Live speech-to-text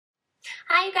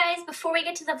Hi you guys, before we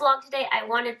get to the vlog today, I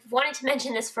wanted to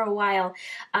mention this for a while.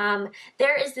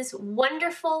 There is this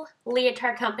wonderful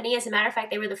leotard company. As a matter of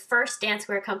fact, they were the first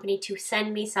dancewear company to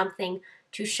send me something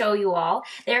to show you all.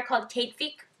 They're called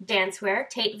Tatevik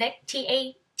Dancewear, Tatevik,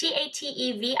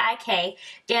 Tatevik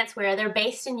Dancewear. They're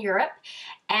based in Europe,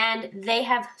 and they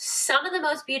have some of the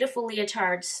most beautiful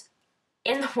leotards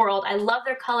in the world. I love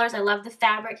their colors. I love the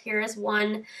fabric. Here is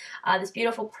one, this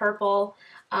beautiful purple.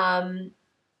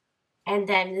 And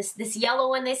then this yellow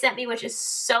one they sent me, which is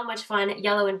so much fun,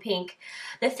 yellow and pink.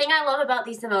 The thing I love about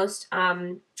these the most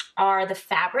are the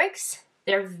fabrics.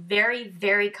 They're very,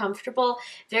 very comfortable,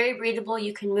 very breathable.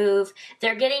 You can move.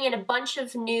 They're getting in a bunch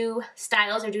of new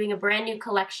styles. They're doing a brand new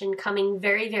collection coming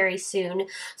very, very soon.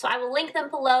 So I will link them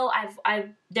below.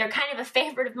 They're kind of a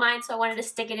favorite of mine, so I wanted to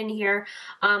stick it in here.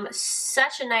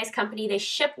 Such a nice company. They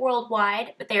ship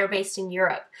worldwide, but they are based in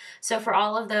Europe. So for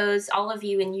all of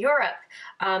you in Europe,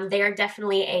 they are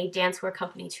definitely a dancewear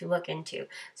company to look into.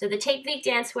 So the Tatevik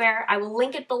Dancewear, I will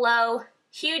link it below.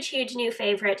 Huge, huge new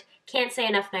favorite. Can't say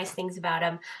enough nice things about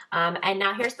them. And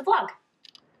now here's the vlog.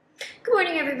 Good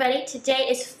morning, everybody. Today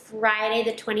is Friday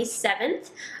the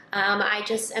 27th. I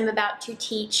just am about to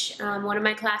teach one of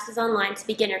my classes online. It's a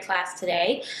beginner class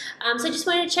today. So I just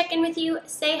wanted to check in with you,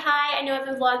 say hi. I know I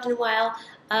haven't vlogged in a while,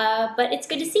 but it's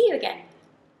good to see you again.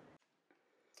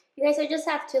 You guys, I just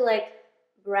have to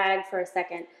brag for a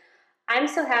second. I'm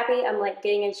so happy I'm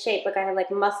getting in shape. Look, I have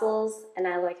muscles and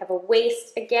I have a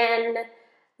waist again.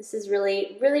 This is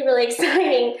really, really, really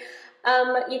exciting.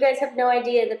 You guys have no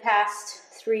idea the past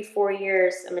 3-4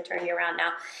 years, I'm gonna turn you around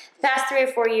now. The past 3 or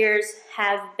 4 years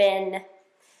have been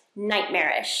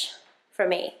nightmarish for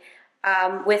me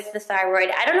with the thyroid.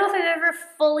 I don't know if I've ever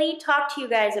fully talked to you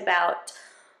guys about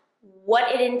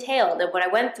what it entailed and what I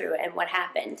went through and what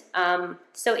happened.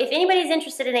 So if anybody's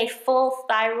interested in a full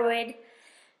thyroid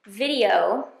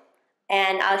video,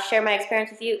 and I'll share my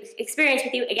experience with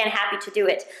you, again, happy to do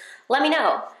it. Let me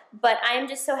know. But I'm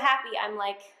just so happy I'm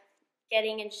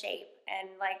getting in shape and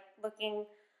looking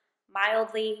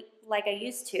mildly like I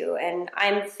used to, and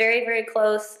I'm very, very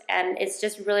close, and it's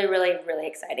just really, really, really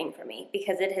exciting for me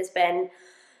because it has been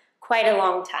quite a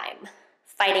long time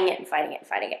fighting it and fighting it and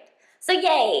fighting it. So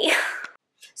yay!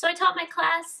 So I taught my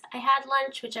class, I had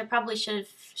lunch, which I probably should have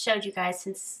showed you guys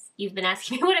since you've been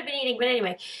asking me what I've been eating, but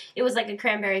anyway, it was like a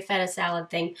cranberry feta salad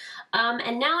thing.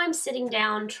 And now I'm sitting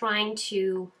down trying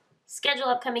to schedule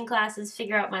upcoming classes,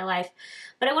 figure out my life.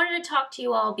 But I wanted to talk to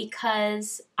you all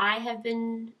because I have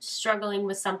been struggling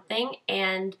with something,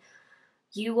 and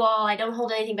you all, I don't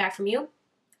hold anything back from you.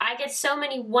 I get so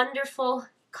many wonderful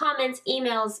comments,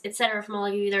 emails, etc. from all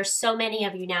of you. There's so many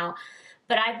of you now.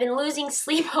 But I've been losing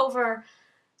sleep over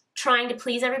trying to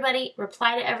please everybody,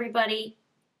 reply to everybody,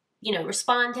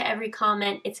 respond to every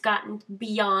comment. It's gotten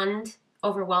beyond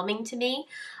overwhelming to me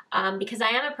because I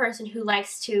am a person who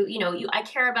likes to, I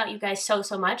care about you guys so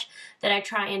much that I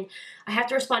have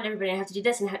to respond to everybody. I have to do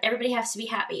this, and everybody has to be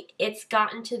happy. It's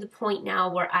gotten to the point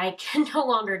now where I can no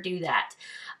longer do that.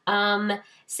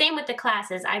 Same with the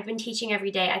classes. I've been teaching every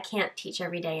day. I can't teach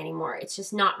every day anymore. It's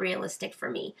just not realistic for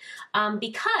me.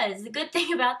 Because the good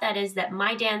thing about that is that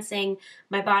my dancing,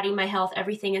 my body, my health,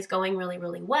 everything is going really,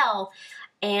 really well.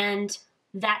 And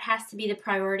that has to be the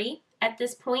priority at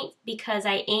this point because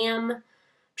I am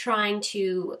trying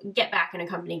to get back in a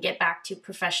company, get back to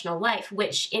professional life,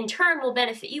 which in turn will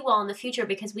benefit you all in the future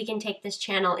because we can take this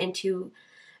channel into,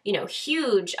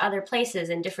 huge other places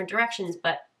and different directions,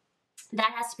 but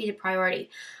that has to be the priority.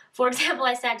 For example,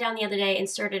 I sat down the other day and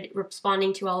started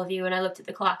responding to all of you, and I looked at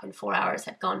the clock and 4 hours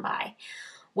had gone by,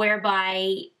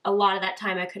 whereby a lot of that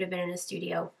time I could have been in a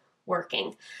studio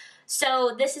working.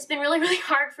 So this has been really, really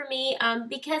hard for me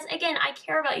because, again, I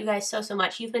care about you guys so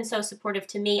much. You've been so supportive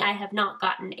to me. I have not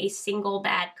gotten a single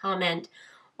bad comment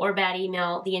or bad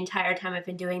email the entire time I've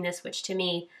been doing this, which to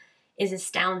me is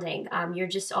astounding. You're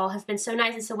just all have been so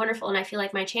nice and so wonderful, and I feel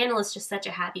like my channel is just such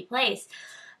a happy place.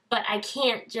 But I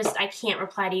can't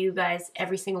reply to you guys,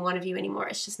 every single one of you anymore.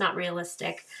 It's just not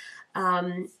realistic.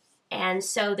 And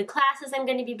so the classes I'm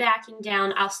going to be backing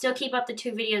down. I'll still keep up the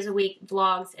 2 videos a week,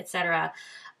 vlogs, etc.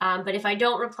 But if I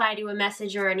don't reply to a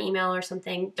message or an email or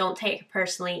something, don't take it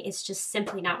personally. It's just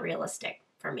simply not realistic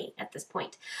for me at this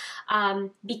point.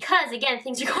 Because, again,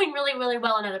 things are going really, really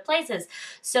well in other places.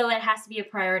 So it has to be a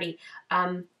priority.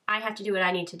 I have to do what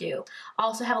I need to do. I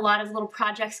also have a lot of little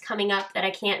projects coming up that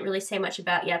I can't really say much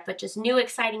about yet, but just new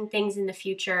exciting things in the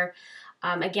future.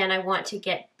 Again, I want to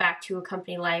get back to a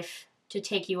company life to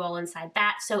take you all inside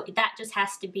that. So that just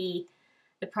has to be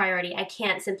the priority. I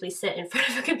can't simply sit in front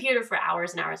of a computer for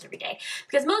hours and hours every day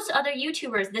because most other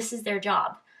YouTubers, this is their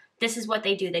job. this is what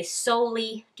they do. They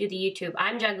solely do the YouTube.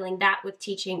 I'm juggling that with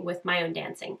teaching with my own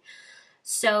dancing.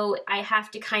 So I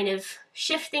have to kind of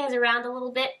shift things around a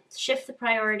little bit, shift the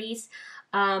priorities.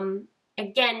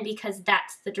 Again, because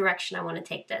that's the direction I want to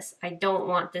take this. I don't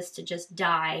want this to just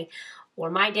die,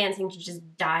 or my dancing to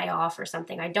just die off or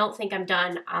something. I don't think I'm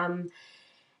done.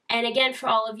 And again, for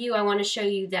all of you, I want to show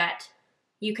you that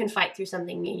you can fight through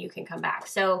something and you can come back.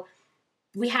 So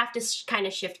we have to kind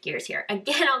of shift gears here.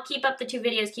 Again, I'll keep up the 2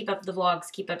 videos, keep up the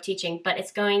vlogs, keep up teaching, but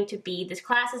it's going to be, the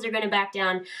classes are going to back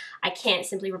down. I can't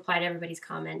simply reply to everybody's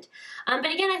comment.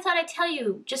 But again, I thought I'd tell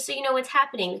you, just so you know what's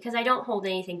happening, because I don't hold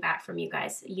anything back from you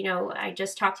guys. You know, I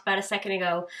just talked about a second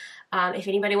ago. If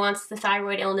anybody wants the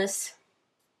thyroid illness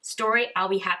story, I'll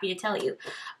be happy to tell you.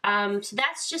 So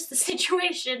that's just the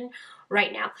situation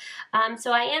right now.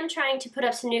 So I am trying to put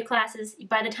up some new classes.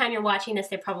 By the time you're watching this,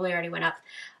 they probably already went up.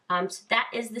 So that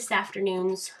is this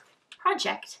afternoon's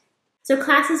project. So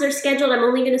classes are scheduled. I'm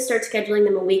only going to start scheduling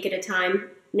them a week at a time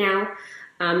now,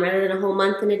 rather than a whole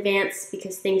month in advance,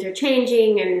 because things are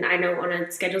changing and I don't want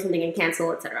to schedule something and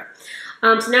cancel, etc.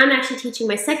 So now I'm actually teaching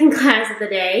my second class of the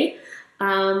day,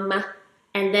 and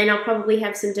then I'll probably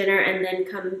have some dinner and then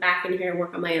come back in here and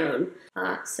work on my own.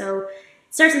 So it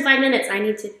starts in 5 minutes. I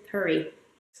need to hurry.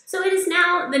 So it is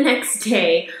now the next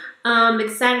day.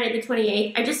 It's Saturday the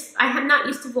 28th. I am not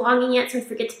used to vlogging yet, so I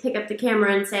forget to pick up the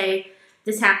camera and say,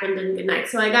 this happened and good night.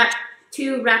 So I got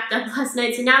 2 wrapped up last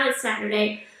night, so now it's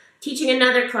Saturday. Teaching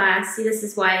another class. See, this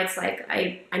is why it's like,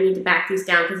 I need to back these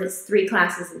down, because it's 3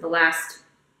 classes in the last,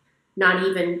 not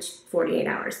even 48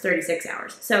 hours, 36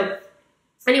 hours. So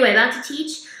anyway, about to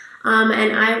teach,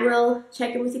 and I will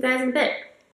check in with you guys in a bit.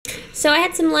 So I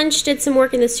had some lunch, did some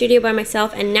work in the studio by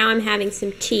myself, and now I'm having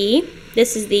some tea.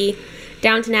 This is the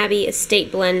Downton Abbey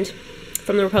Estate Blend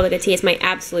from the Republic of Tea. It's my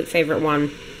absolute favorite one.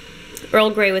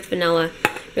 Earl Grey with vanilla.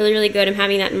 Really, really good. I'm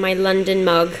having that in my London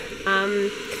mug.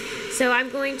 So I'm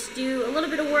going to do a little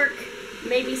bit of work,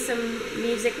 maybe some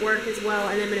music work as well,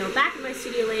 and then I'm going to go back in my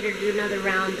studio later to do another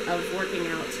round of working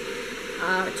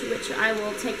out, to which I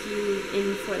will take you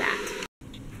in for that.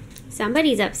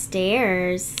 Somebody's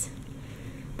upstairs.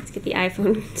 Let's get the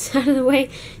iPhone out of the way.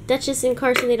 Duchess and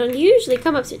Carson, they don't usually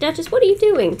come upstairs. Duchess, what are you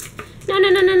doing? No, no,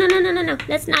 no, no, no, no, no, no, no.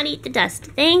 Let's not eat the dust.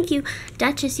 Thank you.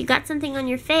 Duchess, you got something on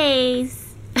your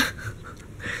face.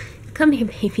 Come here,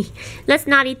 baby. Let's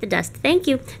not eat the dust. Thank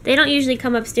you. They don't usually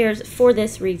come upstairs for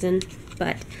this reason,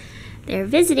 but they're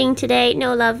visiting today.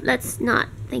 No, love, let's not.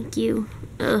 Thank you.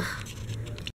 Ugh.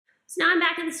 So now I'm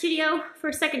back in the studio for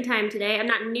a second time today. I'm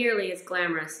not nearly as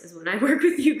glamorous as when I work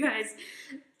with you guys.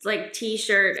 It's like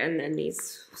t-shirt and then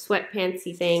these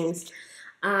sweatpantsy things.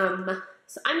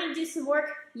 So I'm gonna do some work.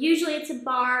 Usually it's a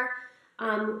bar.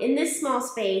 In this small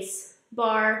space,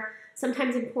 bar,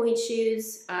 sometimes in point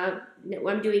shoes. I'm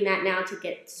doing that now to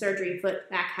get surgery foot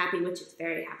back happy, which is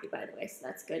very happy, by the way, so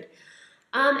that's good.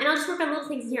 And I'll just work on little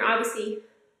things in here. Obviously,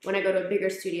 when I go to a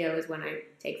bigger studio is when I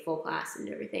take full class and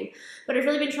everything. But I've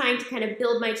really been trying to kind of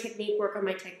build my technique, work on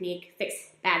my technique, fix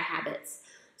bad habits.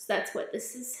 So that's what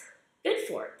this is good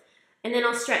for. And then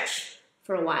I'll stretch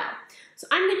for a while. So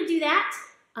I'm gonna do that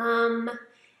and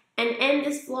end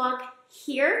this vlog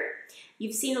here.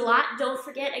 You've seen a lot. Don't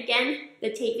forget, again, the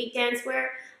Tatevik Dancewear.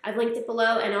 I've linked it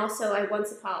below, and also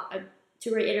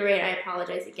to reiterate, I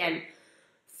apologize again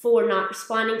for not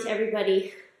responding to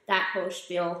everybody. That whole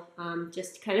spiel,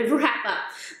 just to kind of wrap up.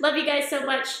 Love you guys so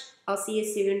much. I'll see you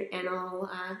soon, and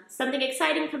something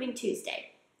exciting coming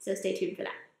Tuesday. So stay tuned for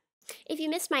that. If you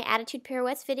missed my Attitude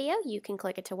Pirouettes video, you can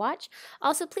click it to watch.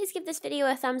 Also, please give this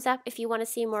video a thumbs up if you want to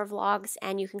see more vlogs,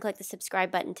 and you can click the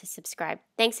subscribe button to subscribe.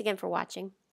 Thanks again for watching.